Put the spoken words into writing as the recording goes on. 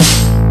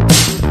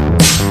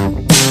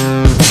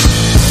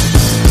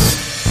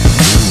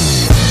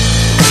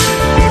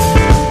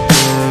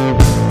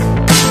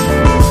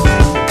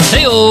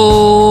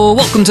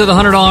Welcome to the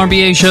 $100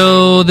 MBA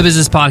Show, the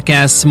business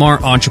podcast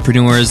smart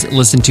entrepreneurs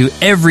listen to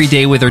every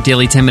day with their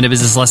daily 10-minute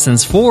business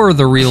lessons for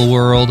the real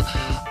world.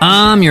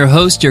 I'm your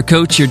host, your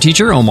coach, your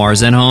teacher, Omar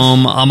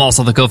Zenhom. I'm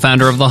also the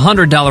co-founder of the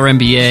 $100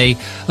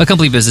 MBA, a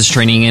complete business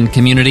training and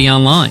community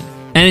online.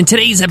 And in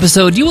today's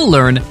episode, you will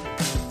learn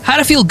how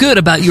to feel good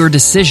about your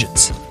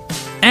decisions.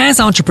 As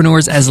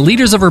entrepreneurs, as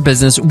leaders of our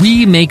business,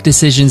 we make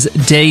decisions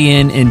day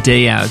in and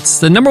day out.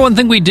 It's the number one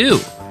thing we do.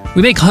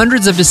 We make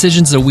hundreds of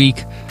decisions a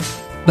week,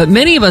 but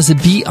many of us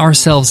beat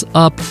ourselves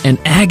up and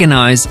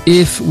agonize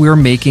if we're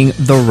making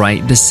the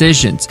right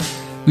decisions.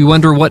 We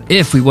wonder what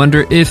if. We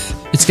wonder if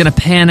it's going to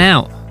pan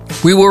out.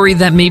 We worry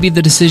that maybe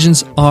the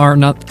decisions are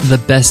not the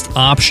best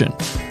option.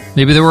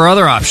 Maybe there were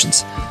other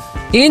options.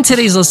 In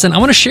today's lesson, I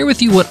want to share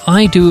with you what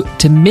I do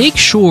to make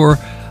sure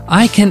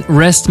I can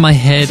rest my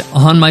head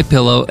on my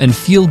pillow and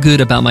feel good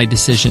about my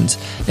decisions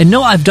and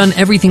know I've done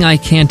everything I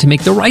can to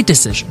make the right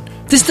decision.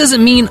 This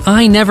doesn't mean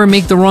I never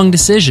make the wrong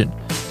decision,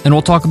 and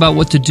we'll talk about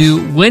what to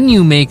do when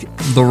you make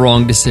the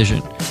wrong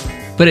decision.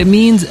 But it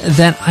means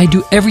that I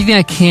do everything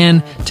I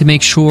can to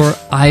make sure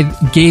I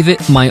gave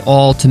it my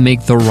all to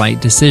make the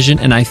right decision,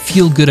 and I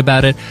feel good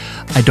about it.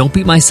 I don't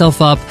beat myself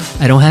up.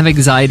 I don't have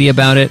anxiety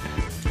about it,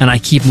 and I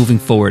keep moving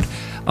forward.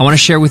 I want to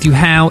share with you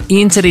how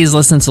in today's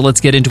lesson, so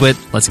let's get into it.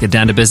 Let's get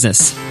down to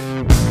business.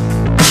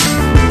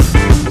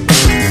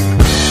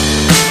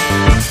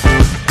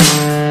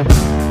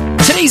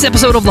 Today's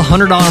episode of the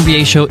 $100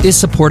 MBA Show is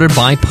supported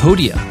by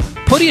Podia.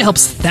 Podia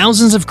helps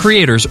thousands of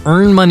creators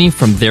earn money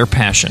from their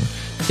passion.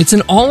 It's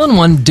an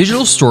all-in-one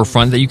digital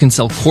storefront that you can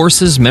sell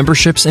courses,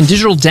 memberships, and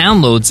digital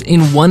downloads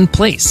in one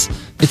place.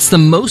 It's the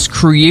most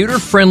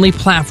creator-friendly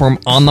platform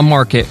on the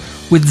market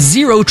with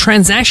zero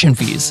transaction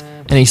fees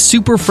and a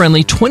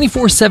super-friendly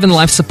 24/7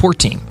 live support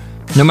team,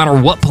 no matter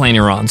what plan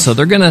you're on. So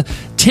they're going to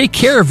take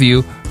care of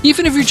you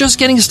even if you're just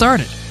getting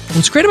started.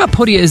 What's great about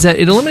Podia is that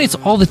it eliminates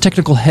all the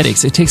technical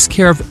headaches. It takes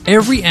care of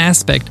every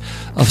aspect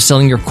of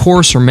selling your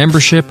course or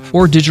membership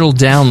or digital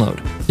download.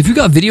 If you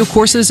got video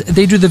courses,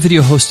 they do the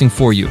video hosting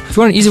for you. If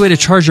you want an easy way to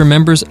charge your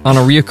members on a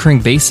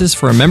reoccurring basis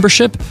for a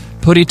membership,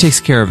 Podia takes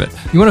care of it.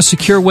 You want a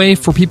secure way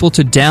for people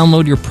to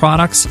download your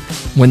products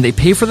when they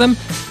pay for them?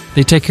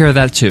 They take care of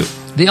that too.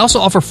 They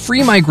also offer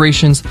free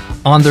migrations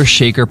on their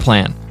Shaker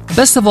plan.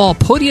 Best of all,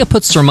 Podia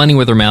puts their money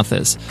where their mouth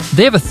is.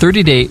 They have a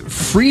 30-day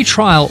free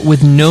trial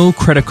with no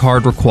credit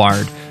card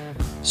required.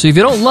 So if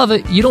you don't love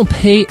it, you don't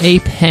pay a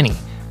penny.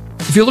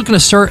 If you're looking to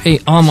start an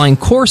online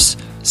course,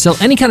 sell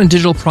any kind of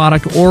digital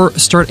product, or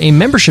start a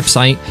membership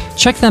site,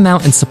 check them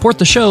out and support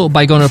the show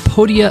by going to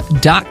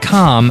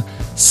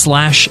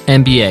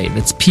podia.com/MBA.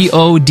 That's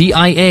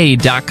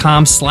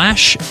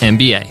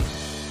PODIA.com/MBA.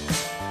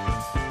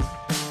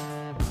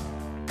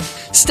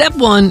 Step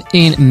one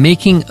in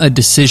making a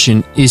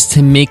decision is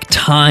to make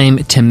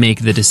time to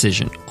make the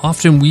decision.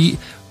 Often we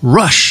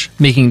rush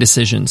making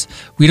decisions.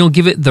 We don't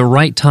give it the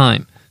right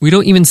time. We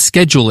don't even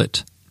schedule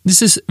it.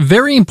 This is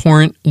very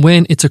important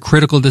when it's a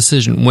critical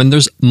decision, when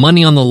there's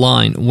money on the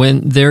line,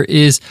 when there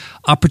is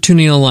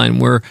opportunity on the line,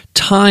 where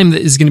time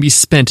that is going to be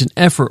spent in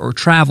effort or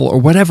travel or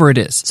whatever it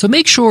is. So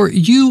make sure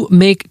you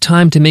make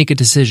time to make a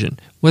decision.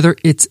 Whether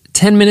it's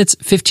 10 minutes,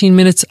 15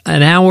 minutes,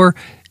 an hour,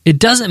 it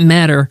doesn't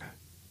matter.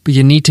 But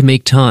you need to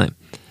make time.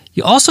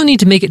 You also need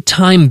to make it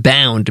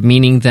time-bound,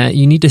 meaning that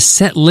you need to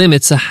set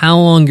limits of how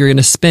long you're going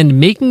to spend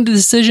making the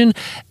decision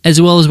as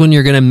well as when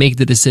you're going to make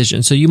the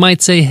decision. So you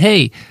might say,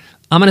 hey,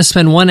 I'm going to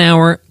spend 1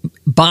 hour.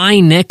 By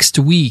next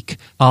week,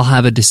 I'll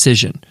have a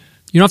decision.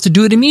 You don't have to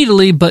do it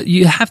immediately, but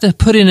you have to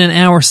put in an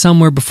hour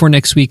somewhere before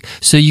next week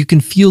so you can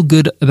feel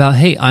good about,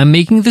 hey, I'm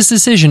making this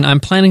decision,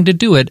 I'm planning to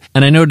do it,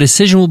 and I know a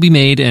decision will be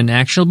made and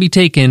action will be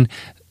taken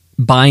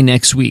by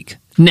next week.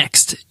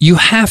 Next, you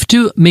have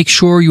to make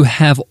sure you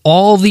have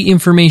all the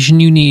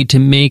information you need to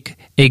make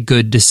a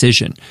good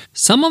decision.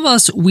 Some of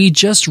us, we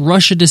just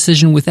rush a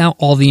decision without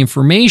all the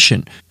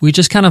information. We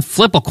just kind of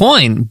flip a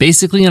coin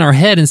basically in our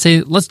head and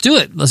say, let's do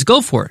it. Let's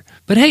go for it.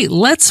 But hey,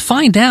 let's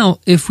find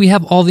out if we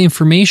have all the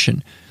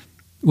information.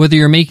 Whether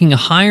you're making a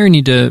hire, you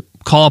need to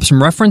call up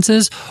some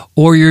references,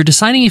 or you're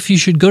deciding if you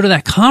should go to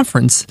that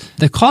conference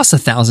that costs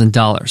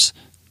 $1,000.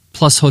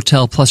 Plus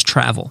hotel, plus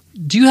travel.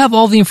 Do you have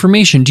all the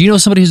information? Do you know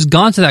somebody who's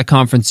gone to that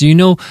conference? Do you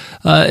know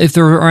if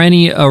there are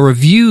any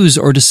reviews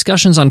or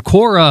discussions on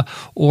Quora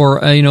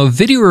or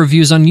video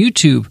reviews on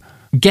YouTube?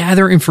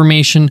 Gather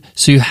information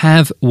so you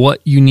have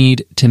what you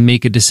need to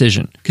make a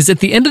decision. Because at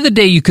the end of the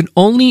day, you can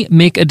only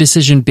make a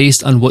decision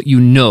based on what you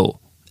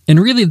know. And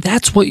really,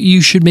 that's what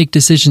you should make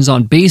decisions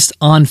on, based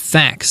on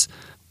facts,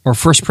 or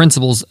first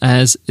principles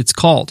as it's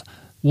called.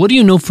 What do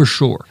you know for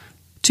sure?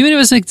 Too many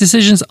of us make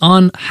decisions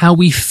on how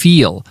we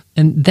feel,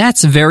 and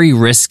that's very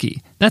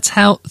risky. That's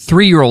how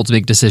 3-year-olds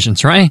make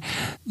decisions, right?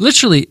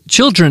 Literally,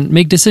 children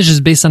make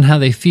decisions based on how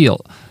they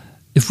feel.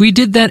 If we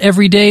did that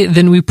every day,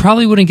 then we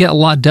probably wouldn't get a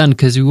lot done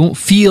because we won't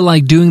feel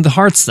like doing the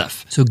hard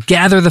stuff. So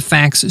gather the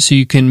facts so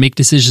you can make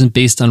decisions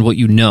based on what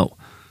you know.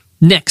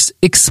 Next,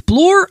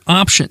 explore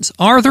options.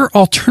 Are there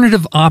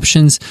alternative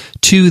options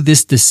to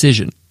this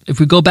decision? If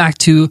we go back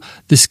to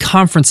this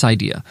conference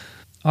idea,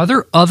 Are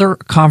there other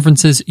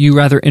conferences you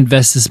rather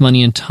invest this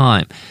money and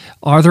time?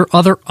 Are there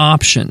other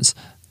options?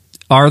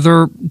 Are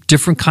there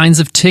different kinds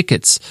of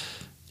tickets?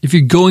 If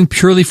you're going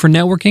purely for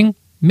networking,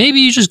 maybe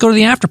you just go to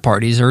the after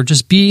parties or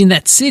just be in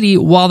that city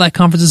while that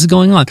conference is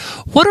going on.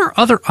 What are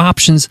other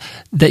options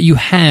that you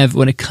have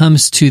when it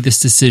comes to this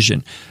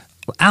decision?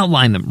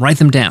 Outline them, write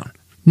them down.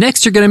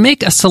 Next, you're going to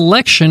make a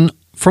selection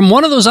from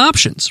one of those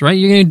options, right?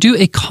 You're going to do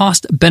a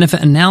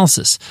cost-benefit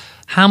analysis.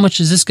 How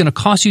much is this going to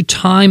cost you?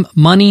 Time,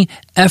 money,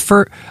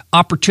 effort,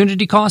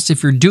 opportunity cost.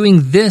 If you're doing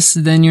this,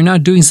 then you're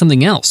not doing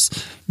something else.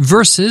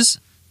 Versus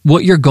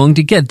what you're going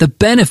to get, the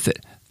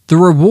benefit, the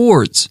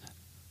rewards,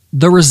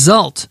 the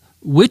result.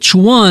 Which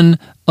one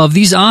of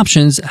these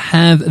options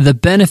have the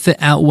benefit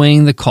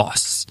outweighing the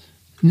costs?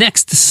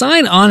 Next,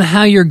 decide on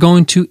how you're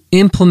going to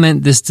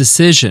implement this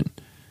decision.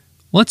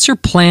 What's your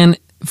plan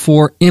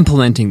for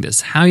implementing this?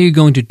 How are you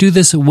going to do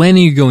this? When are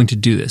you going to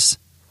do this?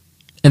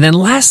 And then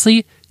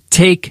lastly,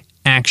 take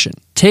action.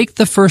 Take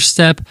the first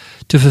step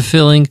to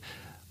fulfilling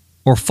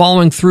or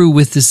following through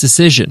with this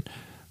decision.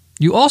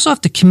 You also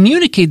have to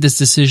communicate this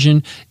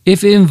decision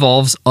if it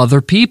involves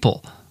other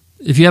people.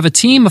 If you have a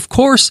team, of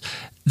course,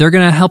 they're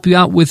going to help you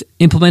out with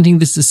implementing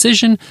this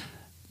decision.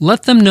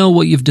 Let them know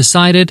what you've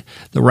decided,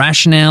 the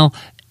rationale,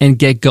 and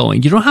get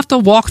going. You don't have to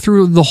walk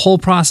through the whole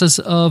process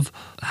of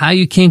how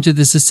you came to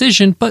this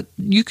decision, but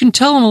you can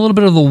tell them a little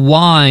bit of the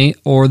why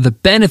or the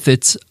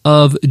benefits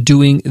of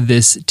doing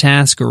this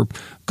task or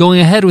going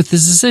ahead with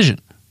this decision.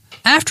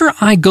 After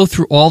I go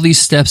through all these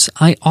steps,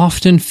 I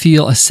often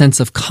feel a sense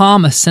of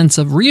calm, a sense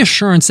of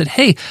reassurance that,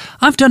 hey,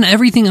 I've done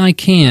everything I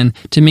can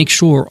to make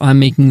sure I'm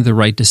making the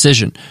right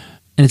decision.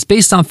 And it's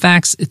based on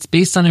facts, it's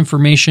based on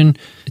information,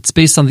 it's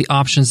based on the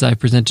options that I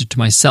presented to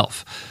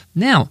myself.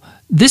 Now,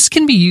 this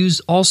can be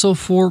used also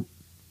for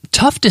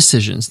tough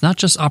decisions, not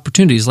just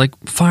opportunities like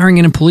firing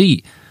an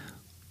employee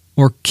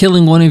or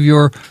killing one of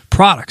your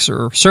products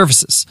or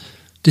services.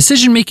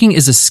 Decision making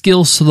is a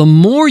skill, so the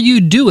more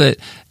you do it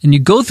and you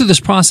go through this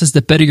process,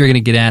 the better you're going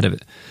to get out of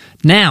it.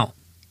 Now,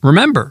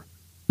 remember,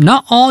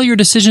 not all your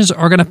decisions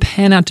are going to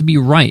pan out to be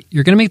right.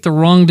 You're going to make the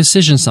wrong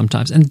decision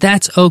sometimes, and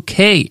that's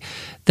okay.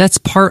 That's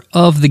part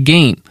of the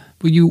game.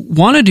 What you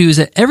want to do is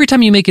that every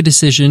time you make a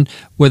decision,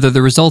 whether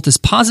the result is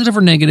positive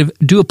or negative,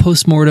 do a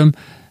postmortem,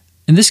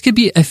 and this could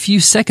be a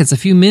few seconds, a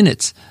few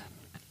minutes,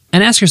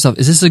 and ask yourself,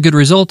 is this a good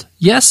result?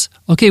 Yes?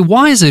 Okay,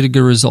 why is it a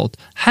good result?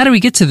 How do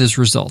we get to this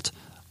result?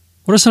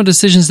 What are some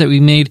decisions that we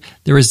made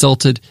that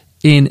resulted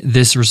in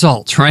this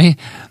result, right?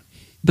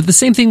 But the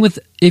same thing with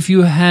if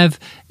you have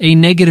a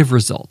negative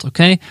result,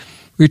 okay?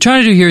 What you're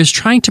trying to do here is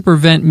trying to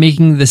prevent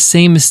making the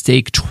same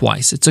mistake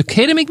twice. It's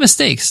okay to make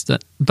mistakes,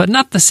 but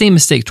not the same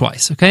mistake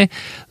twice, okay?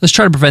 Let's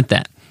try to prevent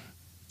that.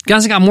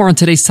 Guys, I got more on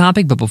today's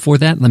topic, but before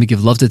that, let me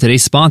give love to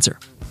today's sponsor.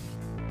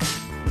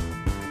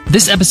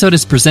 This episode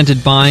is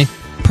presented by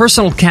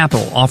Personal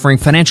Capital, offering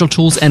financial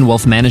tools and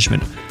wealth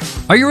management.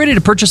 Are you ready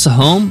to purchase a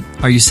home?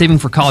 Are you saving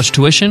for college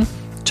tuition?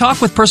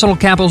 Talk with Personal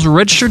Capital's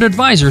registered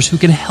advisors who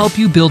can help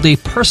you build a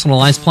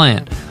personalized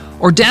plan.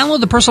 Or download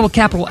the Personal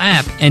Capital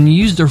app and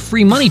use their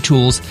free money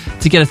tools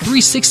to get a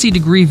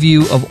 360-degree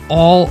view of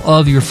all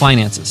of your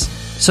finances,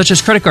 such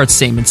as credit card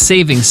statements,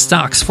 savings,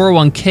 stocks,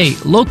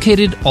 401k,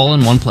 located all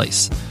in one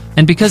place.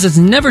 And because it's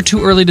never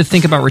too early to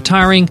think about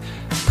retiring,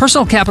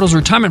 Personal Capital's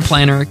Retirement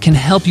Planner can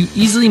help you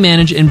easily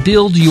manage and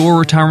build your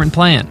retirement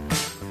plan.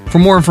 For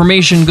more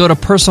information, go to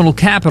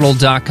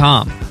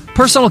personalcapital.com.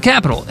 Personal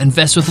Capital.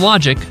 Invest with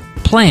logic.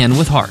 Plan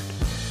with heart.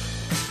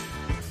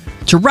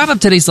 To wrap up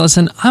today's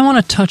lesson, I want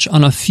to touch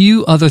on a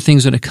few other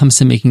things when it comes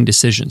to making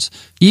decisions.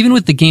 Even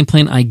with the game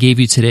plan I gave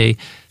you today,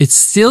 it's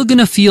still going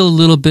to feel a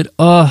little bit,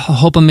 I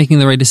hope I'm making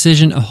the right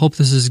decision. I hope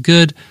this is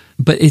good.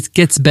 But it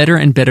gets better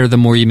and better the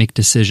more you make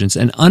decisions.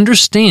 And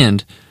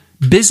understand,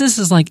 business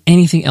is like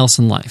anything else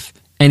in life.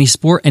 Any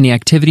sport, any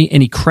activity,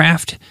 any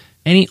craft,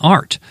 any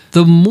art.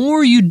 The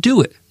more you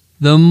do it,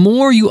 the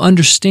more you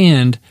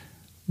understand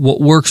what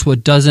works,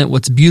 what doesn't,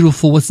 what's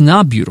beautiful, what's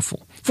not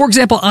beautiful. For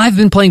example, I've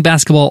been playing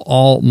basketball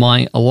all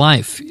my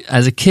life.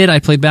 As a kid, I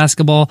played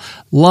basketball,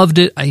 loved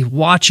it, I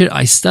watch it,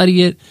 I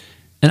study it,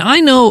 and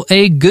I know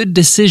a good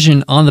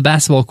decision on the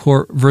basketball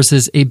court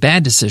versus a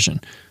bad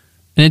decision.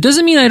 And it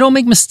doesn't mean I don't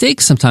make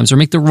mistakes sometimes or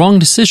make the wrong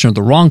decision or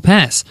the wrong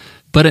pass,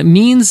 but it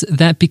means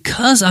that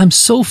because I'm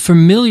so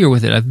familiar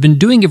with it, I've been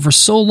doing it for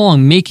so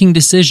long, making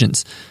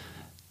decisions,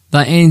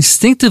 that I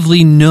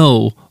instinctively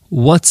know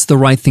what's the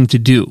right thing to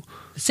do.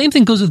 The same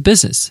thing goes with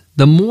business.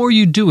 The more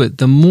you do it,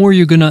 the more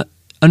you're going to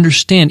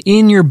understand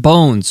in your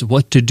bones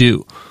what to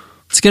do.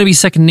 It's going to be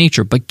second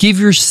nature, but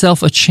give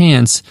yourself a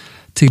chance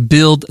to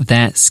build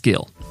that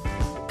skill.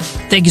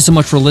 Thank you so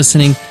much for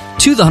listening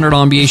to the $100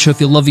 MBA Show.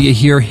 If you love what you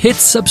hear, hit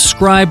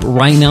subscribe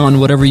right now on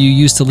whatever you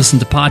use to listen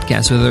to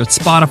podcasts, whether it's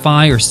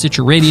Spotify or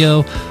Stitcher Radio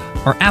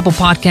or Apple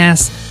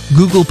Podcasts,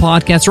 Google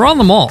Podcasts, or on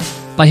them all.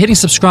 By hitting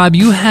subscribe,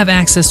 you have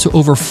access to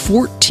over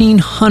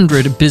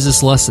 1,400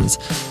 business lessons.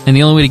 And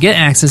the only way to get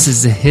access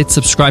is to hit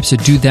subscribe, so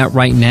do that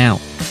right now.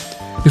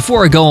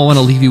 Before I go, I want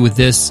to leave you with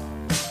this.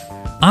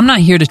 I'm not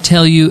here to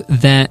tell you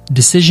that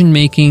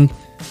decision-making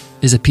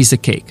is a piece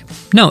of cake.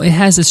 No, it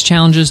has its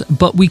challenges,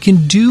 but we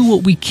can do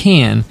what we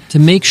can to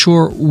make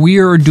sure we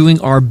are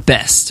doing our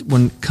best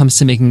when it comes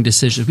to making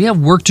decisions. We have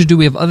work to do.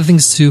 We have other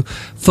things to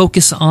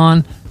focus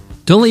on.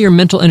 Don't let your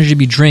mental energy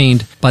be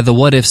drained by the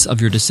what ifs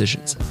of your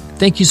decisions.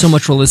 Thank you so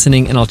much for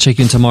listening, and I'll check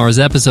you in tomorrow's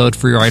episode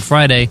for your Right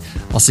Friday.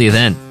 I'll see you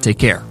then. Take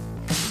care.